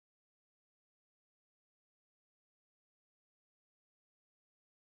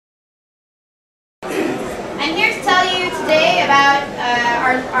today about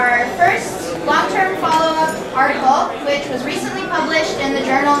our first long-term follow-up article, which was recently published in the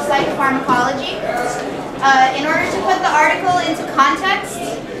journal Psychopharmacology. In order to put the article into context,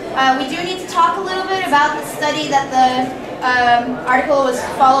 we do need to talk a little bit about the study that the article was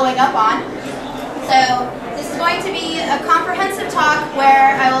following up on. So this is going to be a comprehensive talk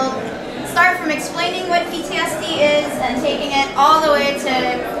where I will start from explaining what PTSD is and taking it all the way to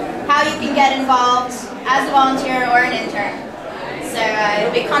how you can get involved as a volunteer or an intern. So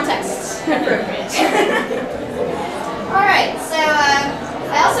it'll be context appropriate. Alright, so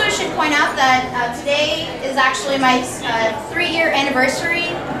I also should point out that today is actually my 3-year anniversary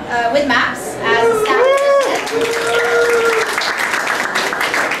with MAPS as a staff assistant.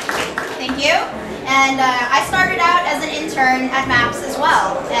 Thank you. And I started out as an intern at MAPS as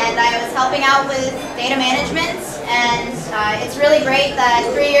well, and I was helping out with data management, and it's really great that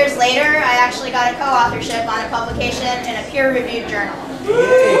 3 years later I actually got a co-authorship on a publication in a peer-reviewed journal.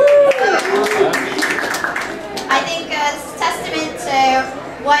 I think it's a testament to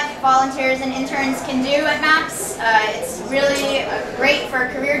what volunteers and interns can do at MAPS. It's really great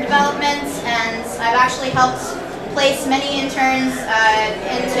for career development, and I've actually helped place many interns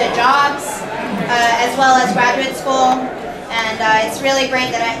into jobs as well as graduate school, and it's really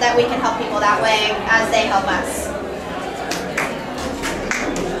great that we can help people that way as they help us.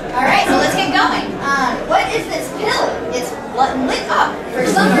 Alright, so let's get going. What is this pill? It's lit up for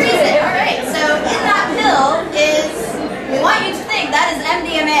some reason. Alright, so in that pill is, we want you to think that is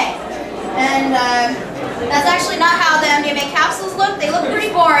MDMA. And that's actually not how the MDMA capsules look. They look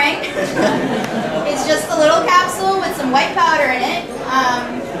pretty boring. It's just a little capsule with some white powder in it.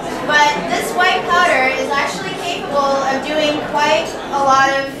 But this white powder is actually capable of doing quite a lot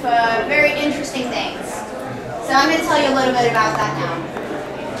of very interesting things. So I'm going to tell you a little bit about that now.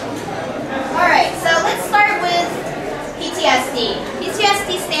 Alright, so let's start with PTSD.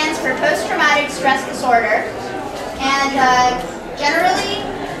 PTSD stands for post-traumatic stress disorder. And generally,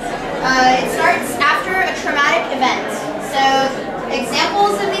 it starts after a traumatic event. So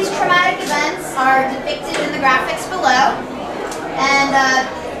examples of these traumatic events are depicted in the graphics below. And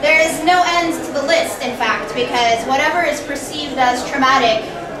there is no end to the list, in fact, because whatever is perceived as traumatic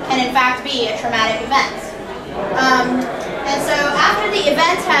can in fact be a traumatic event. And so after the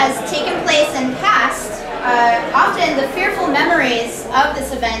event has taken place and passed, often the fearful memories of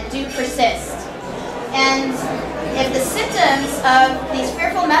this event do persist. And if the symptoms of these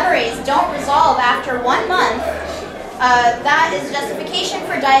fearful memories don't resolve after 1 month, that is justification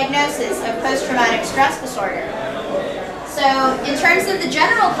for diagnosis of post-traumatic stress disorder. So in terms of the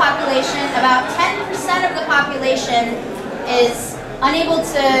general population, about 10% of the population is unable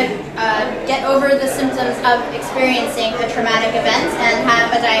to get over the symptoms of experiencing a traumatic event and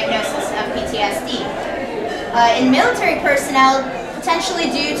have a diagnosis of PTSD. In military personnel,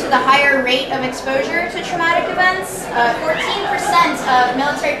 potentially due to the higher rate of exposure to traumatic events, 14% of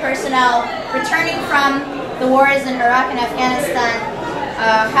military personnel returning from the wars in Iraq and Afghanistan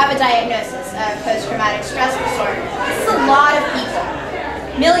have a diagnosis of post-traumatic stress disorder. This is a lot of people,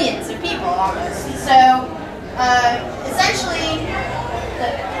 millions of people almost. So essentially, the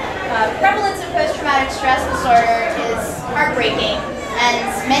prevalence of post-traumatic stress disorder is heartbreaking, and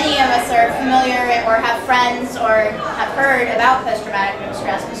many of us are familiar or have friends or have heard about post-traumatic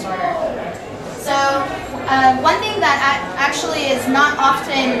stress disorder. So one thing that actually is not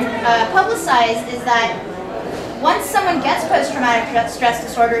often publicized is that once someone gets post-traumatic stress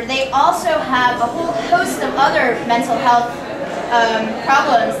disorder, they also have a whole host of other mental health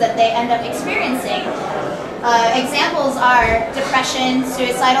problems that they end up experiencing. Examples are depression,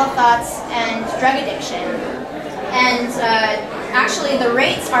 suicidal thoughts, and drug addiction. And actually the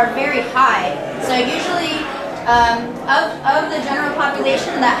rates are very high. So usually of the general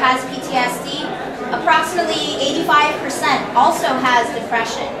population that has PTSD, approximately 85% also has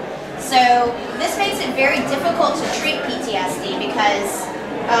depression. So this makes it very difficult to treat PTSD because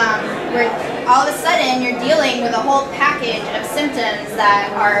all of a sudden you're dealing with a whole package of symptoms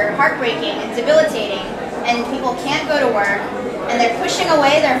that are heartbreaking and debilitating, and people can't go to work, and they're pushing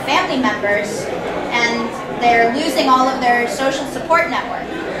away their family members, and they're losing all of their social support network.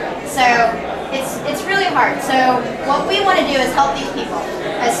 So it's really hard. So what we want to do is help these people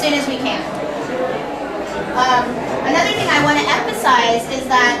as soon as we can. Another thing I want to emphasize is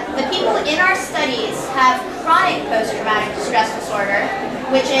that the people in our studies have chronic post-traumatic stress disorder,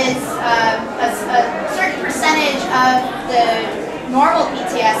 which is a certain percentage of the normal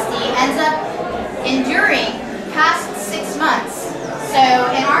PTSD ends up enduring past 6 months. So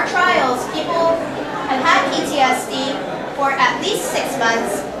in our trials, people have had PTSD for at least 6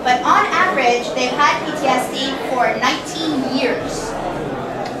 months, but on average, they've had PTSD for 19 years.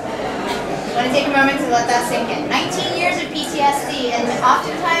 I want to take a moment to let that sink in. 19 years of PTSD, and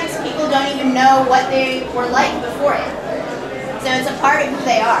oftentimes people don't even know what they were like before it. So it's a part of who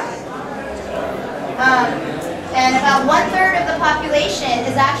they are. And about 1/3 of the population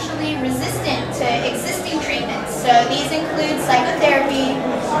is actually resistant to existing treatments. So these include psychotherapy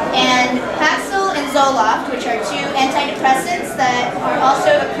and Paxil and Zoloft, which are two antidepressants that are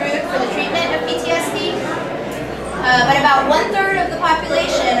also approved for the treatment of PTSD. But about 1/3 of the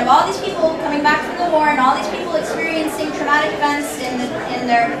population, of all these people coming back from the war and all these people experiencing traumatic events in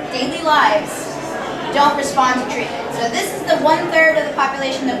their daily lives, don't respond to treatment. So this is the 1/3 of the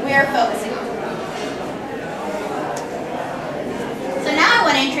population that we're focusing on. So now I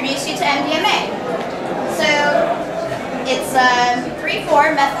want to introduce you to MDMA. So it's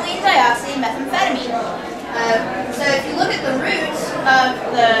 3,4-methylene dioxymethamphetamine. So if you look at the root of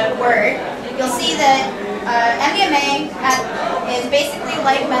the word, you'll see that MDMA is basically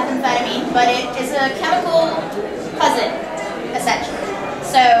like methamphetamine, but it is a chemical cousin, essentially.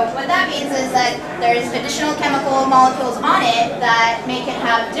 So what that means is that there's additional chemical molecules on it that make it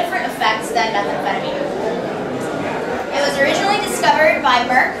have different effects than methamphetamine. It was originally discovered by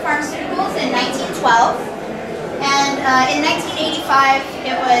Merck Pharmaceuticals in 1912, and in 1985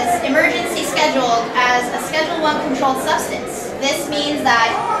 it was emergency scheduled as a Schedule I controlled substance. This means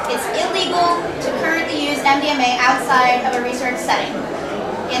that it's illegal to currently use MDMA outside of a research setting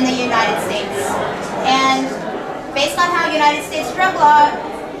in the United States. And based on how United States drug law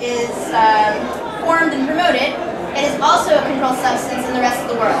is formed and promoted, it is also a controlled substance in the rest of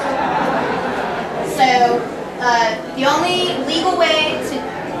the world. So the only legal way to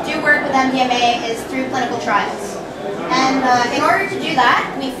do work with MDMA is through clinical trials. And in order to do that,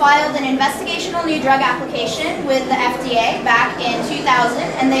 we filed an investigational new drug application with the FDA back in 2000,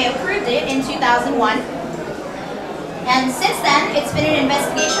 and they approved it in 2001. And since then, it's been an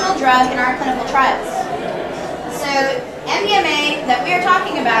investigational drug in our clinical trials. So MDMA that we are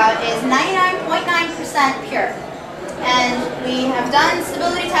talking about is 99.9% pure. And we have done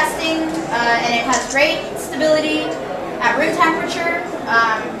stability testing, and it has great stability at room temperature.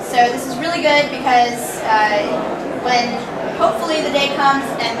 So this is really good because when hopefully the day comes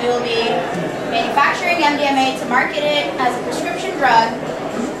and we will be manufacturing MDMA to market it as a prescription drug,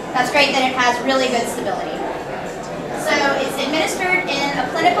 that's great that it has really good stability. So it's administered in a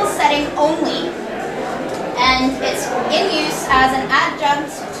clinical setting only, and it's in use as an adjunct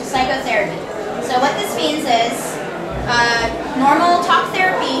to psychotherapy. So what this means is normal talk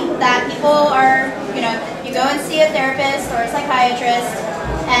therapy that people are, you go and see a therapist or a psychiatrist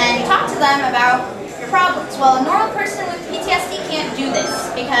and you talk to them about your problems. Well, a normal person with PTSD can't do this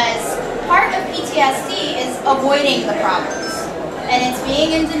because part of PTSD is avoiding the problems, and it's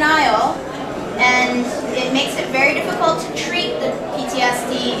being in denial, and it makes it very difficult to treat the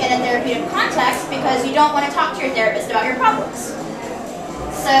PTSD in a therapeutic context because you don't want to talk to your therapist about your problems.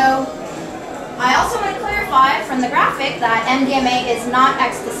 So I also want to clarify from the graphic that MDMA is not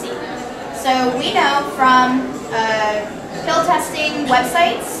ecstasy. So we know from pill testing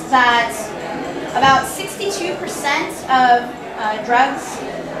websites that about 62% of drugs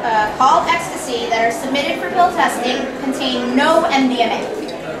called ecstasy that are submitted for pill testing contain no MDMA.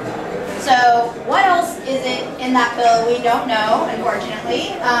 So what else is it in that pill? We don't know,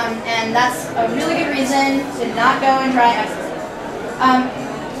 unfortunately, and that's a really good reason to not go and try ecstasy.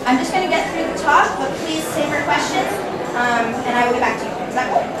 I'm just going to get through the talk, but please save your questions, and I will get back to you. Is that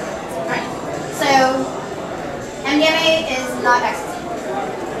cool? All right. So MDMA is not ecstasy.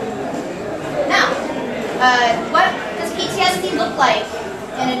 Now, what does PTSD look like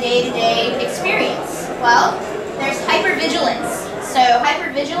in a day-to-day experience? Well, there's hypervigilance. So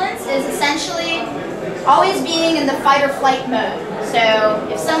hypervigilance is essentially always being in the fight or flight mode. So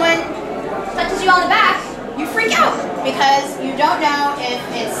if someone touches you on the back, you freak out because you don't know if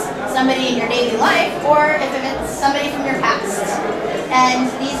it's somebody in your daily life or if it's somebody from your past.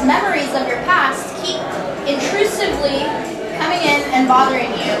 And these memories of your past keep intrusively coming in and bothering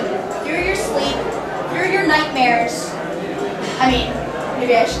you through your sleep, through your nightmares. I mean,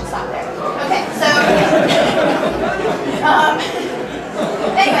 maybe I should stop there. Okay, so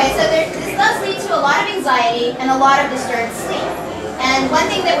anyway, so this does lead to a lot of anxiety and a lot of disturbed sleep. And one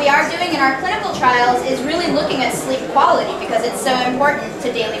thing that we are doing in our clinical trials is really looking at sleep quality because it's so important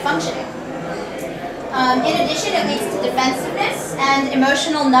to daily functioning. In addition, it leads to defensiveness and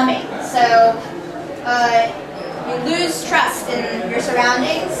emotional numbing. So you lose trust in your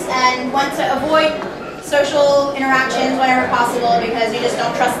surroundings and want to avoid social interactions whenever possible because you just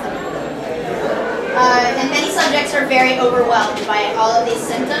don't trust them. And many subjects are very overwhelmed by all of these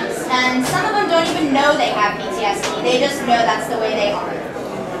symptoms, and some of them don't even know they have PTSD. They just know that's the way they are.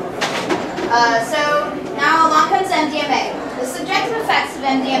 So now along comes MDMA. The subjective effects of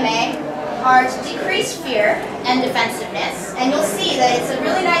MDMA are to decrease fear and defensiveness, and you'll see that it's a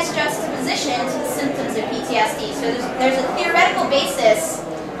really nice juxtaposition to the symptoms of PTSD. So there's a theoretical basis,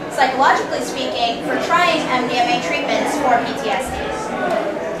 psychologically speaking, for trying MDMA treatments for PTSD.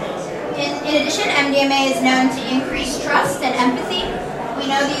 In addition, MDMA is known to increase trust and empathy. We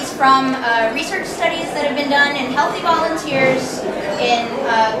know these from research studies that have been done in healthy volunteers in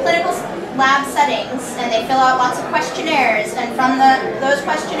clinical lab settings, and they fill out lots of questionnaires, and from those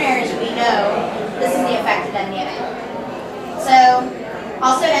questionnaires we know this is the effect of MDMA. So,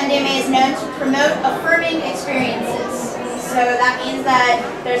 also MDMA is known to promote affirming experiences. So that means that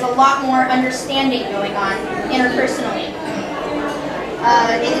there's a lot more understanding going on interpersonally.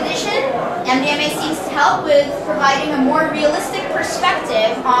 In addition, MDMA seems to help with providing a more realistic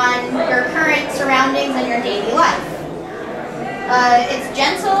perspective on your current surroundings and your daily life. It's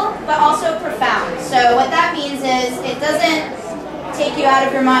gentle, but also profound. So what that means is it doesn't take you out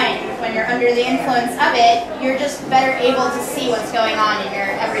of your mind when you're under the influence of it. You're just better able to see what's going on in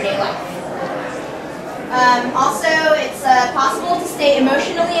your everyday life. Also, it's possible to stay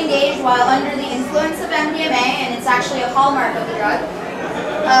emotionally engaged while under the influence of MDMA, and it's actually a hallmark of the drug.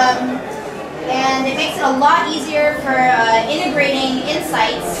 And it makes it a lot easier for integrating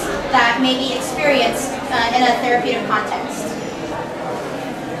insights that may be experienced in a therapeutic context.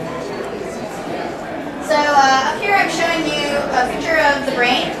 So up here I'm showing you a picture of the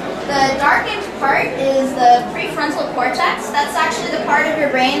brain. The darkened part is the prefrontal cortex. That's actually the part of your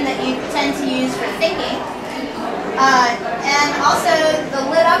brain that you tend to use for thinking. And also the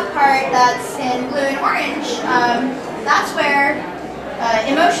lit up part that's in blue and orange, that's where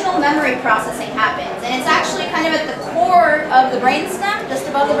emotional memory processing happens. And it's actually kind of at the core of the brainstem, just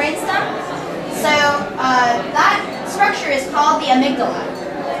above the brainstem. So that structure is called the amygdala.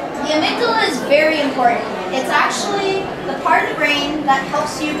 The amygdala is very important. It's actually the part of the brain that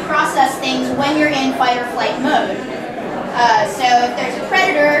helps you process things when you're in fight or flight mode. So if there's a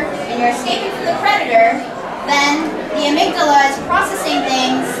predator and you're escaping from the predator, then the amygdala is processing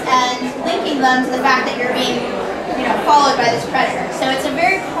things and linking them to the fact that you're being, followed by this predator. So it's a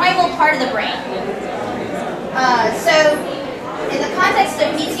very primal part of the brain. So in the context of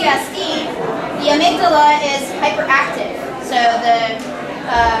PTSD, the amygdala is hyperactive. So the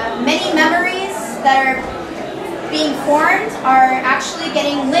many memories that are being formed are actually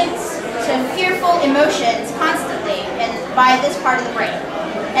getting linked to fearful emotions constantly and by this part of the brain.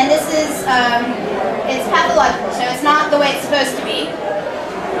 And this is, it's pathological, so it's not the way it's supposed to be.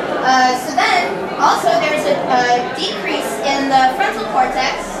 So then, also there's a decrease in the frontal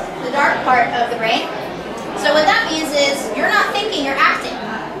cortex, the dark part of the brain. So what that means is you're not thinking, you're acting.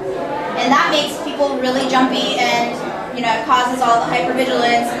 And that makes people really jumpy and it causes all the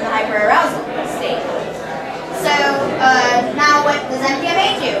hypervigilance and the hyperarousal state. So now what does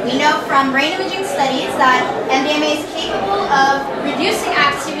MDMA do? We know from brain imaging studies that MDMA is capable of reducing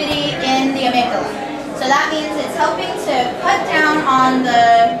activity in the amygdala. So that means it's helping to cut down on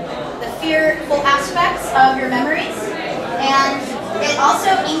the fearful aspects of your memories, and it also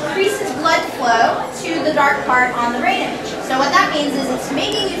increases blood flow to the dark part on the brain image. So what that means is it's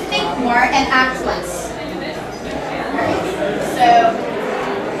making you think more and act less. So,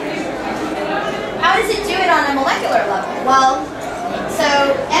 how does it do it on a molecular level? Well,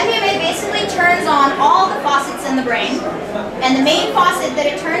 so MDMA basically turns on all the faucets in the brain, and the main faucet that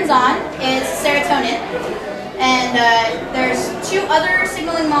it turns on is serotonin. And there's two other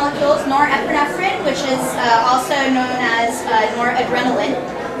signaling molecules, norepinephrine, which is also known as noradrenaline.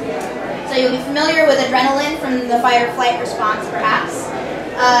 So you'll be familiar with adrenaline from the fight or flight response, perhaps.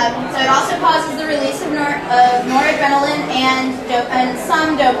 So it also causes the release of noradrenaline and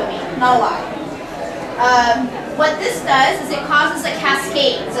some dopamine, not a lot. What this does is it causes a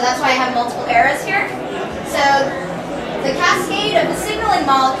cascade, so that's why I have multiple arrows here. So the cascade of the signaling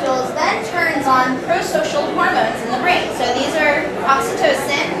molecules then turns on prosocial hormones in the brain. So these are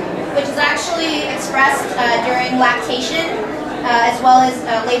oxytocin, which is actually expressed during lactation, as well as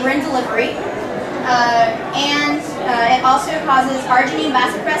labor and delivery. It also causes arginine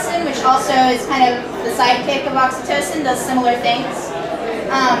vasopressin, which also is kind of the sidekick of oxytocin, does similar things.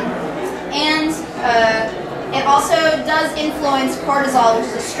 It also does influence cortisol, which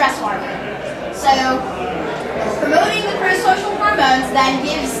is a stress hormone. So promoting the prosocial hormones then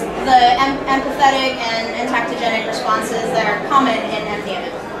gives the empathetic and entactogenic responses that are common in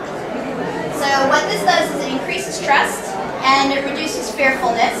MDMA. So what this does is it increases trust and it reduces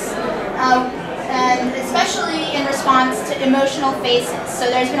fearfulness. And and especially in response to emotional phases. So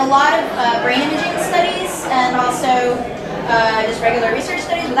there's been a lot of brain imaging studies and also just regular research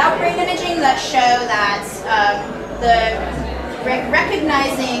studies without brain imaging that show that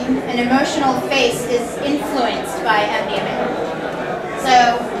recognizing an emotional face is influenced by MDMA.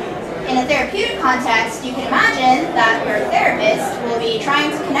 So in a therapeutic context, you can imagine that your therapist will be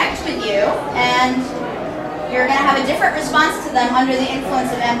trying to connect with you, and you're going to have a different response to them under the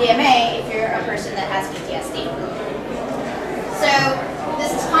influence of MDMA if you're a person that has PTSD. So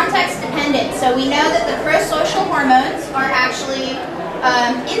this is context dependent. So we know that the pro-social hormones are actually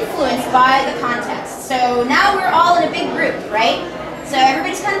influenced by the context. So now we're all in a big group, right? So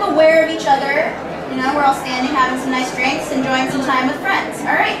everybody's kind of aware of each other. You know, we're all standing, having some nice drinks, enjoying some time with friends.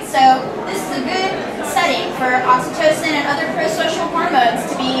 All right, so this is a good setting for oxytocin and other pro-social hormones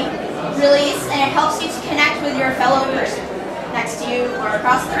to be released, and it helps you to connect with your fellow person next to you or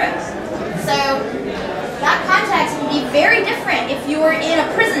across the room. So that context would be very different if you were in a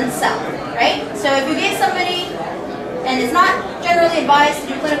prison cell, right? So if you gave somebody, and it's not generally advised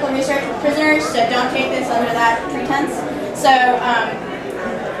to do clinical research with prisoners, so don't take this under that pretense. So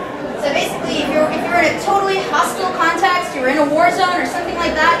basically, if you're in a totally hostile context, you're in a war zone or something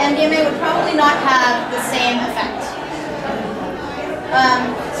like that, MDMA would probably not have the same effect.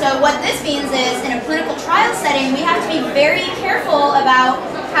 So what this means is, in a clinical trial setting, we have to be very careful about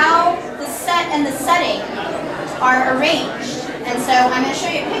how the set and the setting are arranged. And so I'm going to show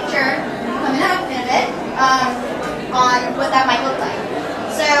you a picture coming up in a bit on what that might look like.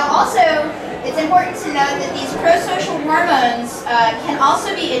 So also, it's important to note that these pro-social hormones can also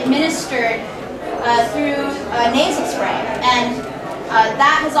be administered through nasal spray, and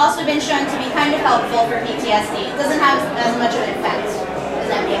that has also been shown to be kind of helpful for PTSD. It doesn't have as much of an effect as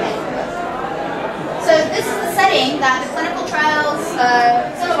MDMA. So this is the setting that the clinical trials,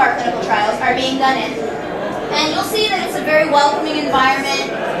 some of our clinical trials, are being done in. And you'll see that it's a very welcoming environment.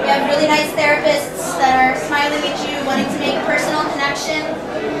 We have really nice therapists that are smiling at you, wanting to make a personal connection.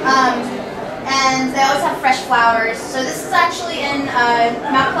 And they always have fresh flowers. So this is actually in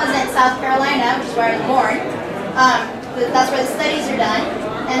Mount Pleasant, South Carolina, which is where I was born. That's where the studies are done.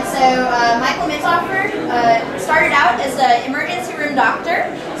 And so Michael Mithofer started out as an emergency room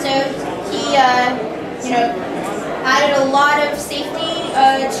doctor. So he, added a lot of safety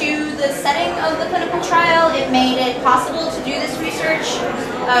to the setting of the clinical trial. It made it possible to do this research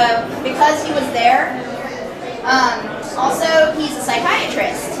because he was there. Also, he's a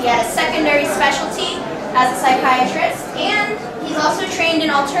psychiatrist. He had a secondary specialty as a psychiatrist, and he's also trained in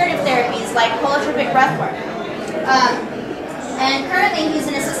alternative therapies like holotropic breathwork. And currently, he's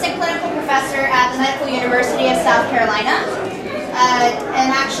an assistant clinical professor at the Medical University of South Carolina. And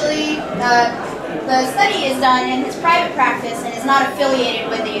actually, the study is done in his private practice and is not affiliated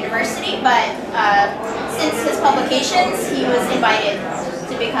with the university, but since his publications, he was invited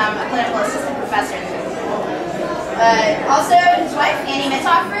to become a clinical assistant professor. Also, his wife, Annie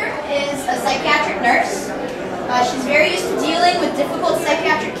Mithofer, is a psychiatric nurse. She's very used to dealing with difficult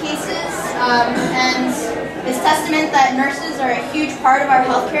psychiatric cases, and it's testament that nurses are a huge part of our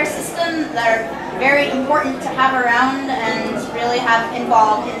healthcare system that are very important to have around and really have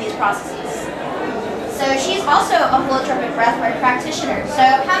involved in these processes. So she's also a holotropic breathwork practitioner. So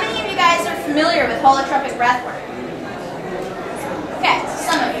how many of you guys are familiar with holotropic breathwork? Okay,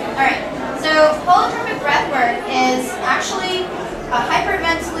 some of you. All right. So holotropic breathwork is actually a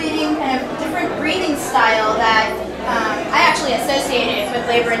hyperventilating kind of different breathing style that I actually associated with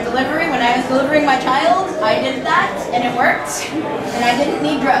labor and delivery. When I was delivering my child, I did that and it worked, and I didn't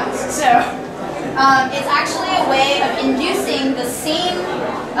need drugs. So it's actually a way of inducing the same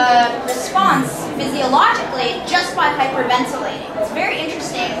response physiologically just by hyperventilating. It's very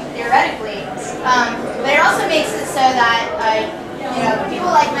interesting theoretically, but it also makes it so that people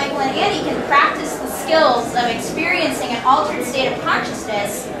like Michael and Annie can practice the skills of experiencing an altered state of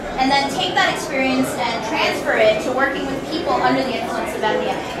consciousness and then take that experience and transfer it to working with people under the influence of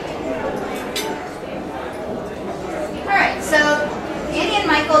MDMA. Alright, so Annie and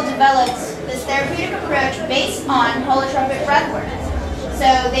Michael developed this therapeutic approach based on holotropic breathwork. So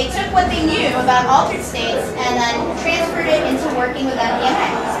they took what they knew about altered states and then transferred it into working with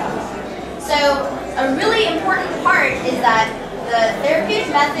MDMA. So a really important part is that the therapeutic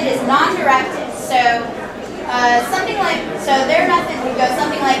method is non-directed. So their method would go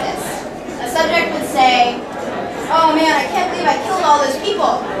something like this. A subject would say, "Oh man, I can't believe I killed all those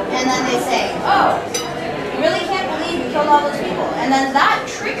people." And then they say, "Oh, you really can't believe you killed all those people." And then that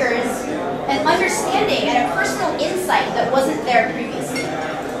triggers an understanding and a personal insight that wasn't there previously.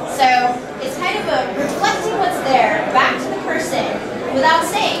 So it's kind of reflecting what's there back to the person without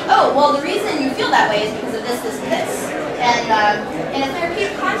saying, oh, well, the reason you feel that way is because of this, this, and this. And in a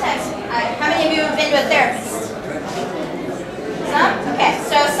therapeutic context, how many of you have been to a therapist? Some? Okay,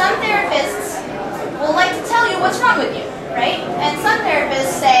 so some therapists will like to tell you what's wrong with you, right? And some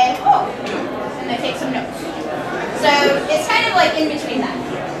therapists say, oh, and they take some notes. So it's kind of like in between that.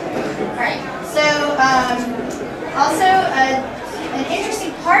 All right, so also an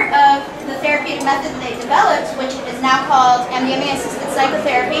interesting part of the therapeutic method that they developed, which is now called MDMA-Assisted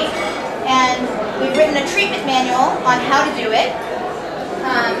Psychotherapy, and we've written a treatment manual on how to do it.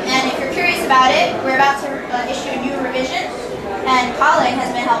 And if you're curious about it, we're about to issue a new revision, and Colin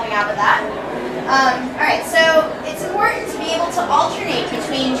has been helping out with that. All right, so it's important to be able to alternate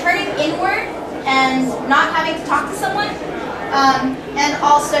between turning inward and not having to talk to someone, and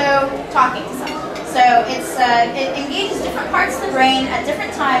also talking to someone. So it engages different parts of the brain at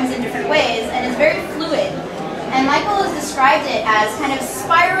different times in different ways, and it's very fluid. And Michael has described it as kind of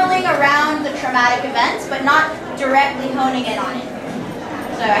spiraling around the traumatic event, but not directly honing in on it.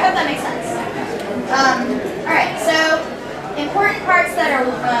 So I hope that makes sense. All right, so important parts that are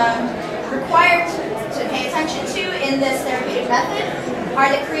required to pay attention to in this therapeutic method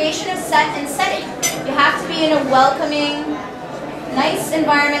are the creation of set and setting. You have to be in a welcoming, nice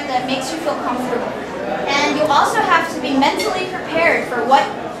environment that makes you feel comfortable. And you also have to be mentally prepared for what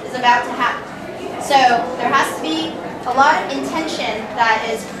is about to happen. So there has to be a lot of intention that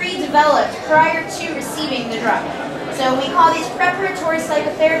is pre-developed prior to receiving the drug. So we call these preparatory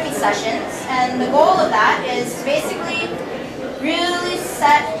psychotherapy sessions, and the goal of that is to basically really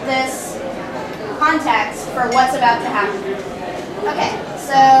set this context for what's about to happen. Okay,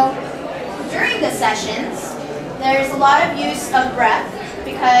 so during the sessions, there's a lot of use of breath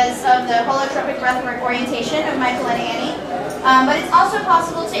because of the holotropic breathwork orientation of Michael and Annie, but it's also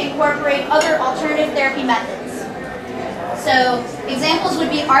possible to incorporate other alternative therapy methods. So examples would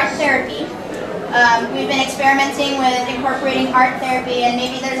be art therapy. We've been experimenting with incorporating art therapy, and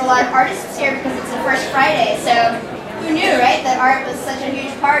maybe there's a lot of artists here because it's the first Friday, so who knew, right, that art was such a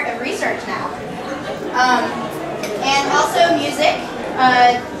huge part of research now. And also music.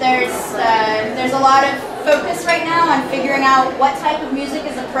 There's a lot of focus right now on figuring out what type of music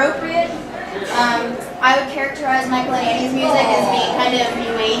is appropriate. I would characterize Michael and Annie's music as being kind of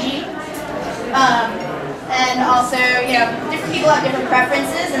new agey. And also, you know, different people have different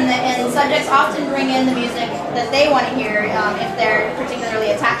preferences, and subjects often bring in the music that they want to hear if they're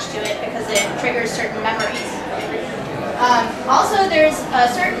particularly attached to it because it triggers certain memories. Also, there's a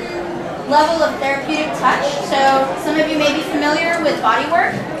certain level of therapeutic touch. So some of you may be familiar with body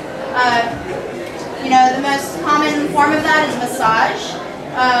work. You know, the most common form of that is massage.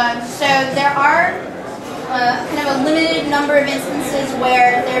 So there are kind of a limited number of instances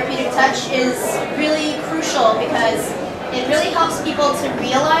where therapeutic touch is really crucial because it really helps people to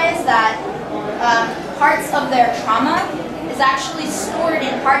realize that parts of their trauma is actually stored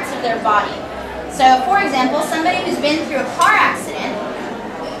in parts of their body. So for example, somebody who's been through a car accident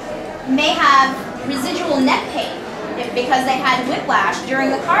may have residual neck pain because they had whiplash during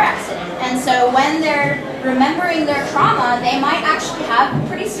the car accident. And so when they're remembering their trauma, they might actually have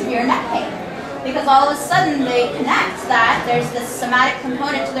pretty severe neck pain because all of a sudden they connect that there's this somatic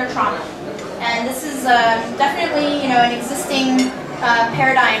component to their trauma. And this is definitely, you know, an existing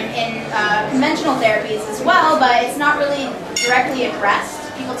paradigm in conventional therapies as well, but it's not really directly addressed.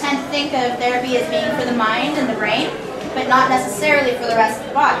 People tend to think of therapy as being for the mind and the brain, but not necessarily for the rest of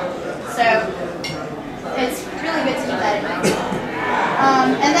the body. So it's really good to keep that in mind.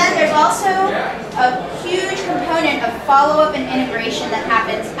 And then there's also a huge component of follow-up and integration that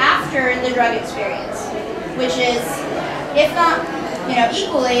happens after the drug experience, which is, if not, you know,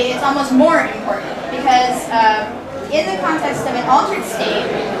 equally, it's almost more important because in the context of an altered state,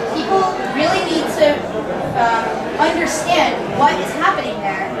 people really need to understand what is happening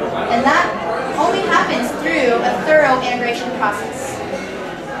there, and that only happens through a thorough integration process.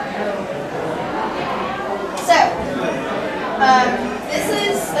 So, this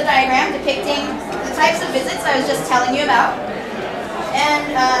is a diagram depicting the types of visits I was just telling you about,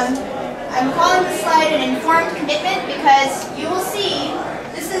 and I'm calling this slide an informed commitment because you will see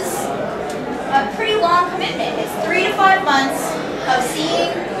this is a pretty long commitment. It's 3 to 5 months of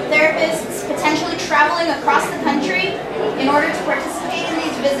seeing therapists, potentially traveling across the country in order to participate in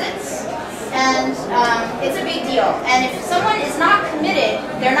these visits, and it's a big deal. And if someone is not committed,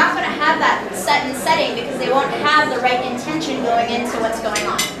 they're not going to have that set and setting because they won't have the right intention going into what's going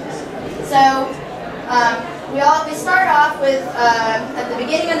on. So we start off with, at the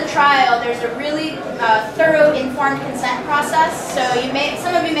beginning of the trial, there's a really thorough informed consent process. So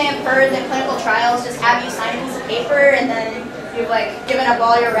some of you may have heard that clinical trials just have you sign a piece of paper and then you've like given up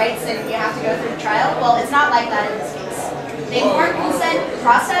all your rights and you have to go through the trial. Well, it's not like that in this case. The informed consent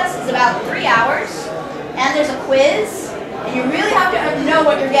process is about 3 hours, and there's a quiz, and you really have to know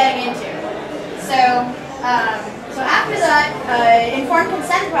what you're getting into. So after that informed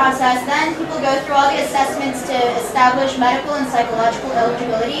consent process, then people go through all the assessments to establish medical and psychological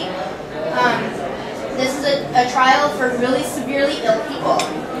eligibility. This is a trial for really severely ill people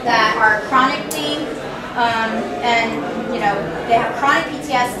that are chronically, and they have chronic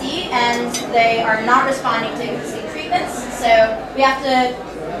PTSD, and they are not responding to existing treatments. So we have to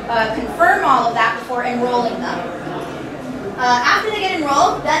confirm all of that before enrolling them. After they get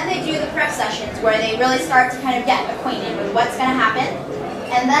enrolled, then they do the prep sessions where they really start to kind of get acquainted with what's going to happen.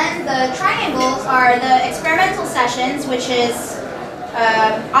 And then the triangles are the experimental sessions, which is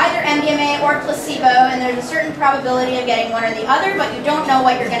either MDMA or placebo, and there's a certain probability of getting one or the other, but you don't know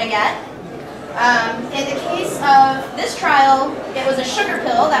what you're going to get. In the case of this trial, it was a sugar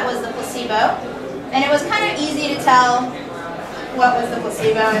pill that was the placebo, and it was kind of easy to tell what was the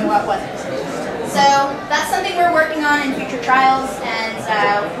placebo and what wasn't. So that's something we're working on in future trials, and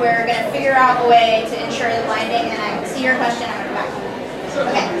we're going to figure out a way to ensure the blinding, and I see your question, I'm going to go back to you.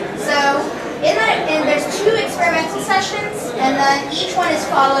 Okay, so there's 2 experimental sessions, and then each one is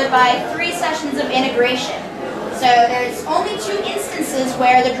followed by 3 sessions of integration. So there's only 2 instances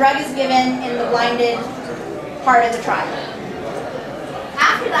where the drug is given in the blinded part of the trial.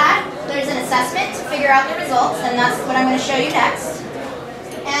 After that, there's an assessment to figure out the results, and that's what I'm going to show you next.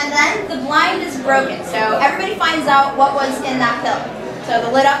 And then the blind is broken, so everybody finds out what was in that pill. So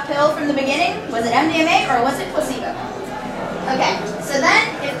the lit up pill from the beginning, was it MDMA or was it placebo? Okay, so then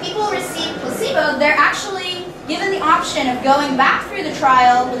if people receive placebo, they're actually given the option of going back through the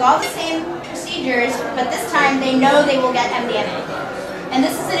trial with all the same procedures, but this time they know they will get MDMA. And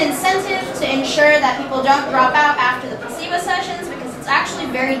this is an incentive to ensure that people don't drop out after the placebo sessions, because it's actually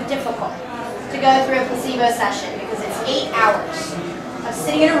very difficult to go through a placebo session because it's 8 hours of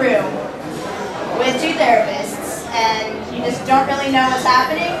sitting in a room with 2 therapists, and you just don't really know what's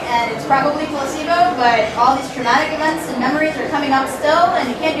happening, and it's probably placebo, but all these traumatic events and memories are coming up still, and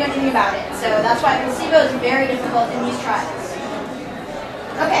you can't do anything about it. So that's why placebo is very difficult in these trials.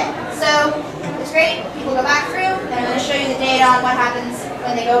 Okay, so it's great. People go back through, and I'm going to show you the data on what happens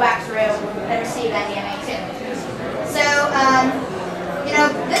when they go back through and receive MDMA too. So,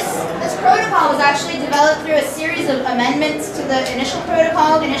 this protocol was actually developed through a series of amendments to the initial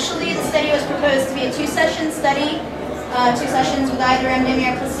protocol. Initially, the study was proposed to be a 2-session study, 2 sessions with either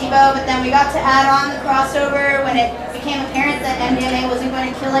MDMA or placebo, but then we got to add on the crossover when it became apparent that MDMA wasn't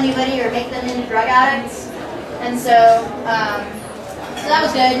going to kill anybody or make them into drug addicts. And so that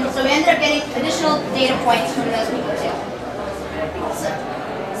was good. So we ended up getting additional data points from those people too.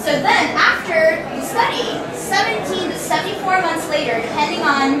 So then, after the study, 17 to 74 months later, depending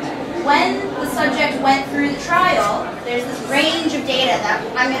on when the subject went through the trial, there's this range of data that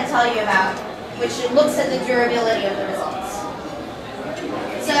I'm going to tell you about, which looks at the durability of the results.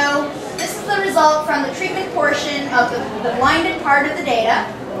 So this is the result from the treatment portion of the blinded part of the data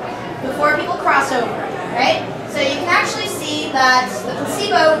before people cross over, right? So you can actually see that the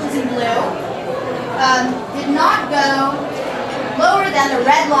placebo, which is in blue, did not go lower than the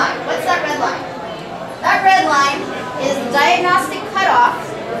red line. What's that red line? That red line is the diagnostic cutoff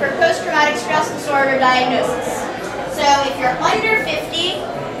for post-traumatic stress disorder diagnosis. So if you're under 50,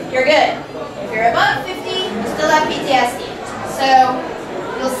 you're good. If you're above 50, you still have PTSD. So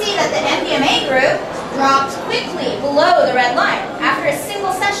you'll see that the MDMA group dropped quickly below the red line after a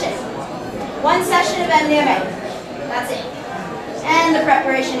single session. 1 session of MDMA. That's it. And the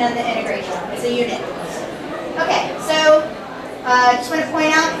preparation and the integration is a unit. Okay, so I just want to point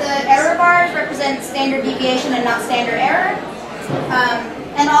out the error bars represent standard deviation and not standard error.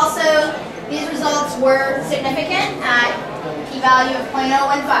 And also, these results were significant at p-value of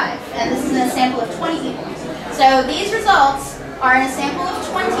 0.015, and this is in a sample of 20 people. So these results are in a sample of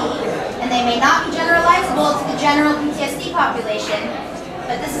 20, and they may not be generalizable to the general PTSD population,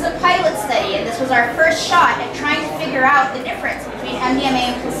 but this is a pilot study, and this was our first shot at trying to figure out the difference between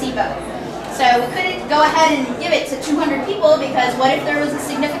MDMA and placebo. So we couldn't go ahead and give it to 200 people because what if there was a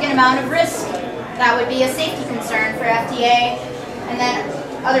significant amount of risk? That would be a safety concern for FDA, and then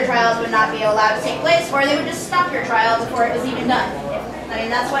other trials would not be allowed to take place, or they would just stop your trial before it was even done. I mean,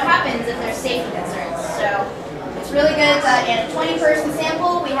 that's what happens if there's safety concerns. So it's really good that in a 20-person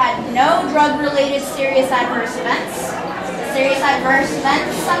sample, we had no drug-related serious adverse events. A serious adverse event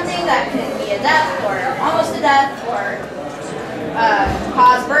is something that could be a death, or almost a death, or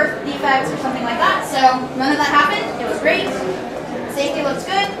cause birth defects or something like that. So none of that happened. It was great. Safety looks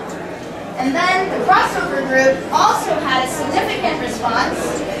good. And then the crossover group also had a significant response.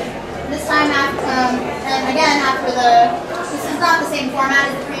 This time, and again, this is not the same format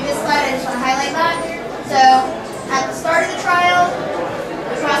as the previous slide, I just want to highlight that. So, at the start of the trial,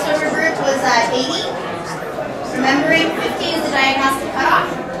 the crossover group was at 80, remembering 50 is the diagnostic cutoff.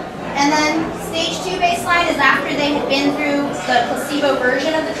 And then stage 2 baseline is after they had been through the placebo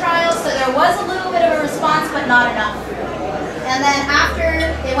version of the trial, so there was a little bit of a response, but not enough. And then after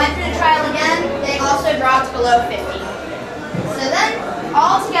they went through the trial again, they also dropped below 50. So then,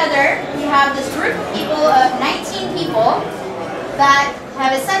 all together, we have this group of people of 19 people that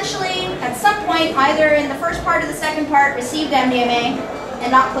have essentially, at some point, either in the first part or the second part, received MDMA,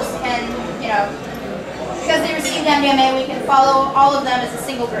 and because they received MDMA, we can follow all of them as a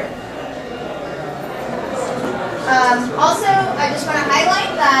single group. Also, I just want to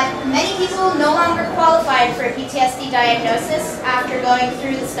highlight that many people no longer qualified for a PTSD diagnosis after going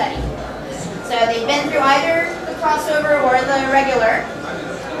through the study. So they've been through either the crossover or the regular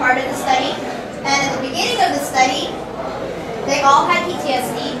part of the study. And at the beginning of the study, they all had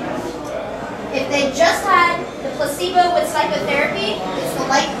PTSD. If they just had the placebo with psychotherapy, it's the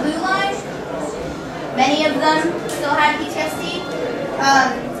light blue line. Many of them still had PTSD.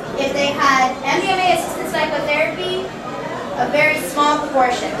 If they had MDMA-Assisted Psychotherapy, a very small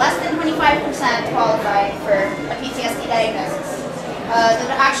proportion, less than 25% qualified for a PTSD diagnosis.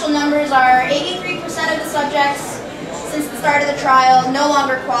 The actual numbers are 83% of the subjects since the start of the trial no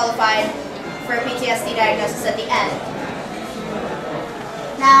longer qualified for a PTSD diagnosis at the end.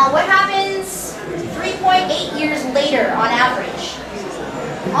 Now, what happens 3.8 years later on average?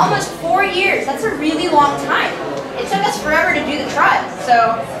 Almost 4 years. That's a really long time. It took us forever to do the trial,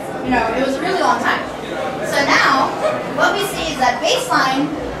 so it was a really long time. So now, what we see is that baseline,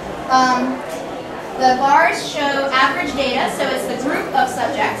 the bars show average data, so it's the group of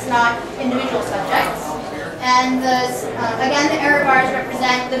subjects, not individual subjects. And again, the error bars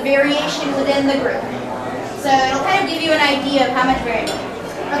represent the variation within the group. So it'll kind of give you an idea of how much variability.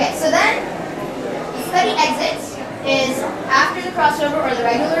 Okay, so then the study exits is after the crossover or the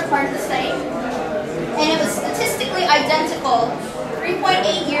regular part of the study, and it was statistically identical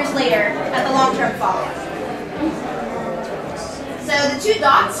 3.8 years later at the long-term follow-up. So the two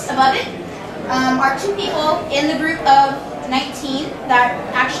dots above it are two people in the group of 19 that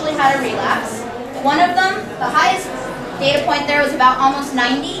actually had a relapse. One of them, the highest data point there was about almost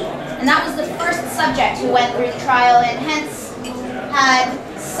 90, and that was the first subject who went through the trial and hence had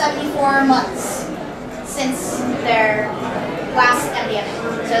 74 months since their last MDMA.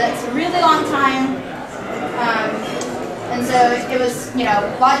 So that's a really long time. And so it was,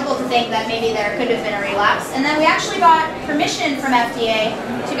 logical to think that maybe there could have been a relapse. And then we actually got permission from FDA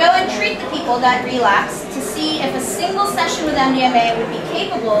to go and treat the people that relapsed to see if a single session with MDMA would be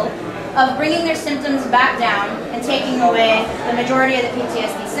capable of bringing their symptoms back down and taking away the majority of the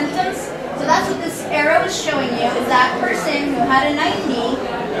PTSD symptoms. So that's what this arrow is showing you, is that person who had a 90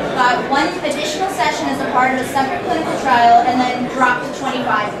 got one additional session as a part of a separate clinical trial and then dropped to 25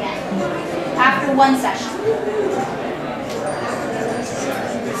 again after one session.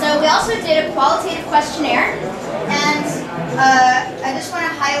 So we also did a qualitative questionnaire, and I just want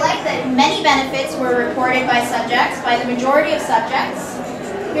to highlight that many benefits were reported by subjects, by the majority of subjects.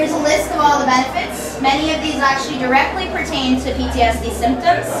 Here's a list of all the benefits. Many of these actually directly pertain to PTSD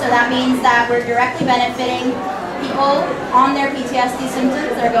symptoms, so that means that we're directly benefiting people on their PTSD symptoms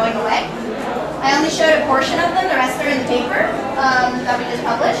that are going away. I only showed a portion of them, the rest are in the paper that we just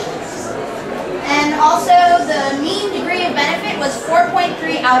published. And also, the mean degree of benefit was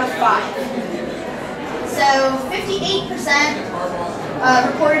 4.3 out of 5. So 58%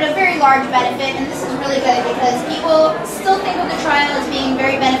 reported a very large benefit, and this is really good because people still think of the trial as being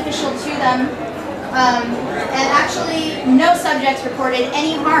very beneficial to them. And actually, no subjects reported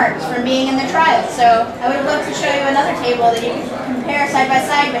any harms from being in the trial. So I would have loved to show you another table that you can compare side by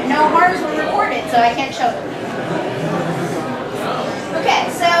side, but no harms were reported, so I can't show them.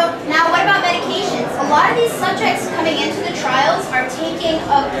 Okay, so now what about medications? A lot of these subjects coming into the trials are taking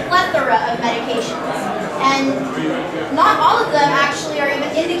a plethora of medications, and not all of them actually are even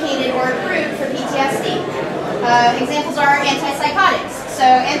indicated or approved for PTSD. Examples are antipsychotics. So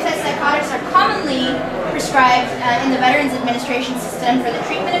antipsychotics are commonly prescribed in the Veterans Administration system for the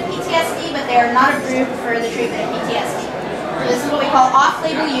treatment of PTSD, but they are not approved for the treatment of PTSD. So this is what we call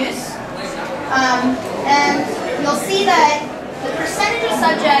off-label use. And you'll see that the percentage of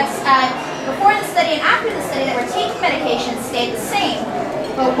subjects before the study and after the study that were taking medications stayed the same,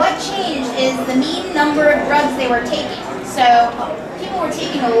 but what changed is the mean number of drugs they were taking. So people were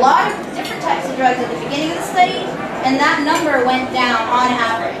taking a lot of different types of drugs at the beginning of the study, and that number went down on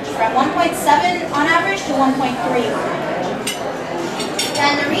average, from 1.7 on average to 1.3 on average.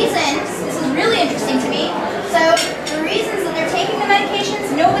 And the reasons, this is really interesting to me, so the reasons that they're taking the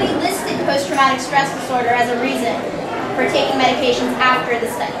medications, nobody listed post-traumatic stress disorder as a reason for taking medications after the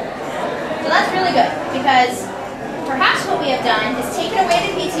study. So that's really good, because perhaps what we have done is taken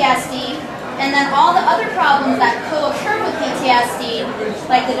away the PTSD, and then all the other problems that co-occur with PTSD,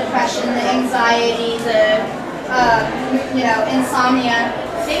 like the depression, the anxiety, the insomnia,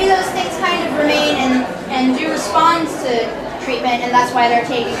 maybe those things kind of remain and do respond to treatment, and that's why they're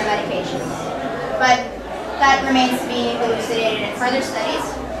taking the medications. But that remains to be elucidated in further studies.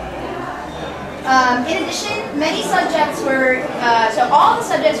 In addition, many subjects were, so all the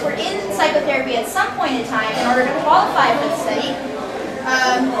subjects were in psychotherapy at some point in time in order to qualify for the study.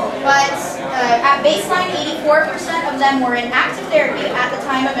 But at baseline, 84% of them were in active therapy at the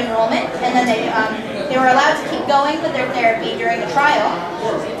time of enrollment, and then they were allowed to keep going with their therapy during the trial.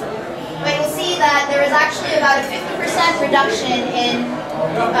 But you'll see that there was actually about a 50% reduction in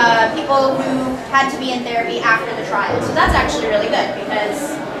people who had to be in therapy after the trial. So that's actually really good,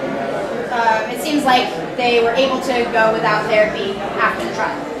 because it seems like they were able to go without therapy after the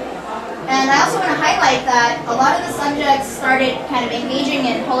trial. And I also want to highlight that a lot of the subjects started kind of engaging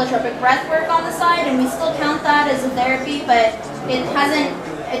in holotropic breath work on the side, and we still count that as a therapy, but it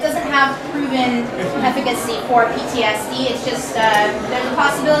doesn't have proven efficacy for PTSD. It's just, there's a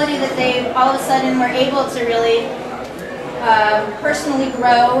possibility that they all of a sudden were able to really personally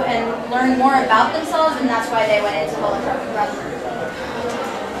grow and learn more about themselves, and that's why they went into holotropic breath work.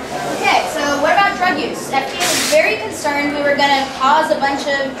 Okay, so what about drug use? FDA was very concerned we were going to cause a bunch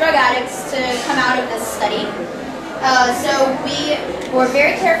of drug addicts to come out of this study. So we were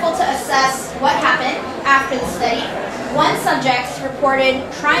very careful to assess what happened after the study. One subject reported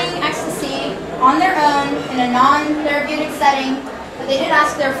trying ecstasy on their own in a non-therapeutic setting, but they did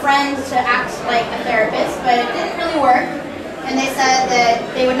ask their friend to act like a therapist, but it didn't really work, and they said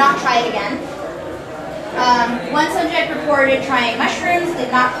that they would not try it again. One subject reported trying mushrooms,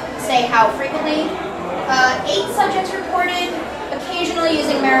 did not say how frequently. 8 subjects reported occasionally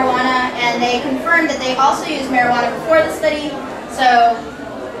using marijuana, and they confirmed that they also used marijuana before the study, so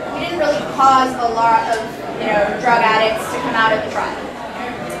we didn't really cause a lot of drug addicts to come out of the trial.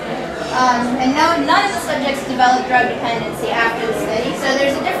 And none of the subjects developed drug dependency after the study, so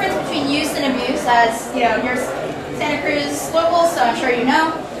there's a difference between use and abuse, as you're Santa Cruz local, so I'm sure you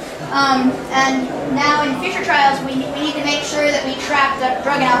know. And now in future trials, we need to make sure that we track the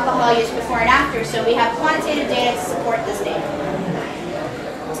drug and alcohol use before and after, so we have quantitative data to support this data.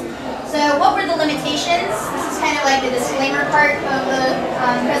 So what were the limitations? This is kind of like the disclaimer part of the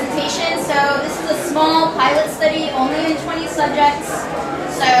presentation. So this is a small pilot study, only in 20 subjects,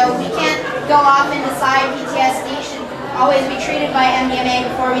 so we can't go off and decide PTSD should always be treated by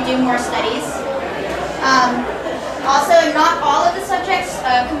MDMA before we do more studies. Also, not all of the subjects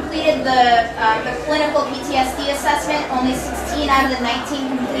completed the clinical PTSD assessment. Only 16 out of the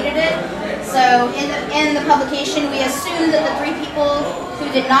 19 completed it. So in the publication, we assumed that the 3 people who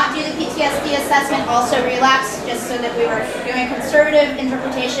did not do the PTSD assessment also relapsed, just so that we were doing conservative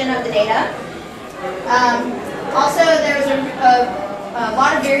interpretation of the data. Also, there was a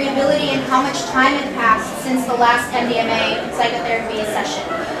lot of variability in how much time had passed since the last MDMA psychotherapy session.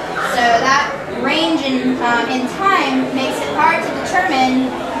 So that range in time makes it hard to determine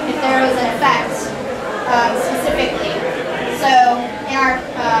if there was an effect specifically. So in our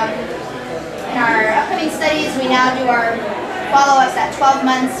upcoming studies, we now do our follow-ups at 12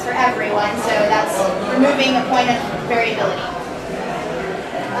 months for everyone, so that's removing a point of variability.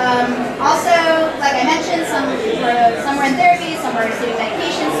 Also, like I mentioned, some were in therapy, some were receiving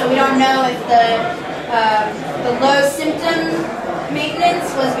medication, so we don't know if the low symptom maintenance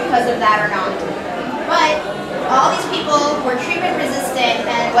was because of that or not. But all these people were treatment resistant,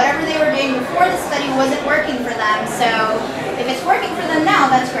 and whatever they were doing before the study wasn't working for them, so if it's working for them now,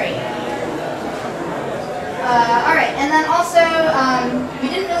 that's great. Alright, and then also,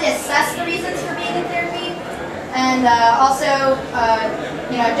 we didn't really assess the reasons for being in therapy, and also,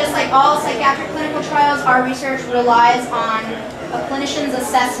 just like all psychiatric clinical trials, our research relies on a clinician's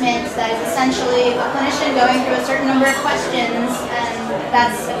assessment that is essentially a clinician going through a certain number of questions, and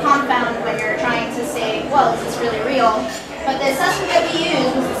that's a compound when you're trying to say, well, is this really real? But the assessment that we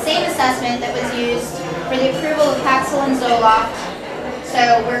used was the same assessment that was used for the approval of Paxil and Zoloft.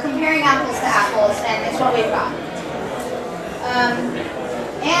 So we're comparing apples to apples, and it's what we've got.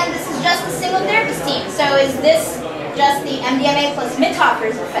 And this is just a single therapist team. So is this just the MDMA plus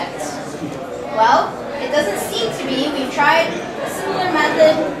Mitoffer's effect? Well, it doesn't seem to be. We've tried a similar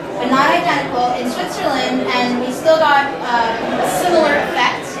method but not identical, in Switzerland, and we still got a similar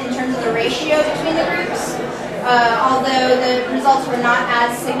effect in terms of the ratio between the groups, although the results were not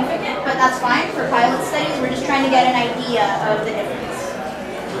as significant, but that's fine for pilot studies. We're just trying to get an idea of the difference.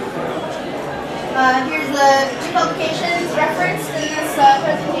 Here's the two publications referenced in this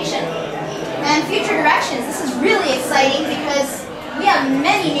presentation. And future directions. This is really exciting because we have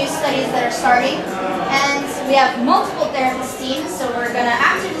many new studies that are starting, and we have multiple therapist teams, so we're going to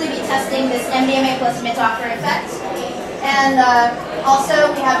actively be testing this MDMA plus midtalker effect. And also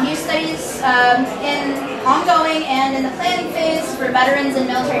we have new studies ongoing and in the planning phase for veterans and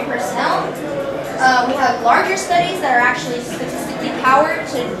military personnel. We have larger studies that are actually statistically powered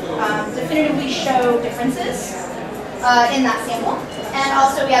to definitively show differences in that sample. And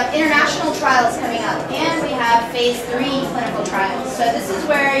also we have international trials coming up, and we have phase 3 clinical trials. So this is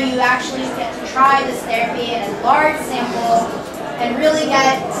where you actually get to try this therapy in a large sample and really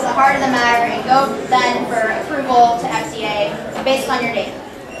get to the heart of the matter and go then for approval to FDA based on your data.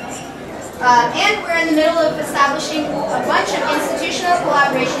 And we're in the middle of establishing a bunch of institutional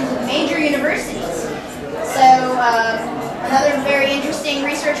collaborations with major universities. So another very interesting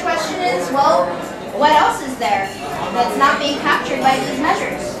research question is, well, what else is there that's not being captured by these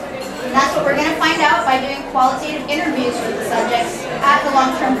measures? And that's what we're going to find out by doing qualitative interviews with the subjects at the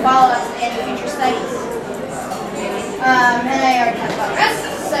long-term follow-ups and the future studies. And I already talked about the rest.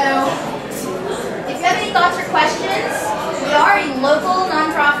 So if you have any thoughts or questions, we are a local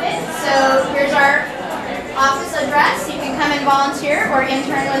nonprofit. So here's our office address. You can come and volunteer or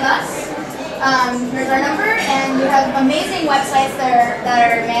intern with us. Here's our number, and we have amazing websites that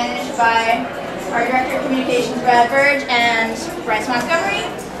are managed by our Director of Communications, Brad Burge, and Bryce Montgomery.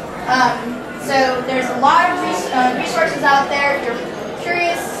 So there's a lot of resources out there. If you're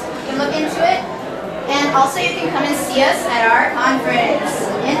curious, you can look into it. And also you can come and see us at our conference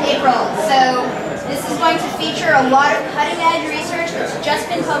in April. So this is going to feature a lot of cutting-edge research that's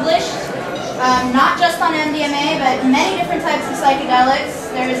just been published, not just on MDMA, but many different types of psychedelics.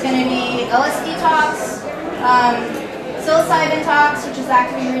 There's going to be LSD talks, psilocybin talks, which is the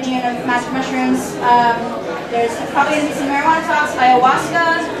active ingredient of magic mushrooms. There's probably going to be some marijuana talks,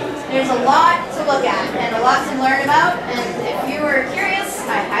 ayahuasca. There's a lot to look at and a lot to learn about. And if you are curious,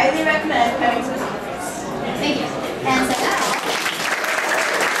 I highly recommend coming to the conference. Thank you. And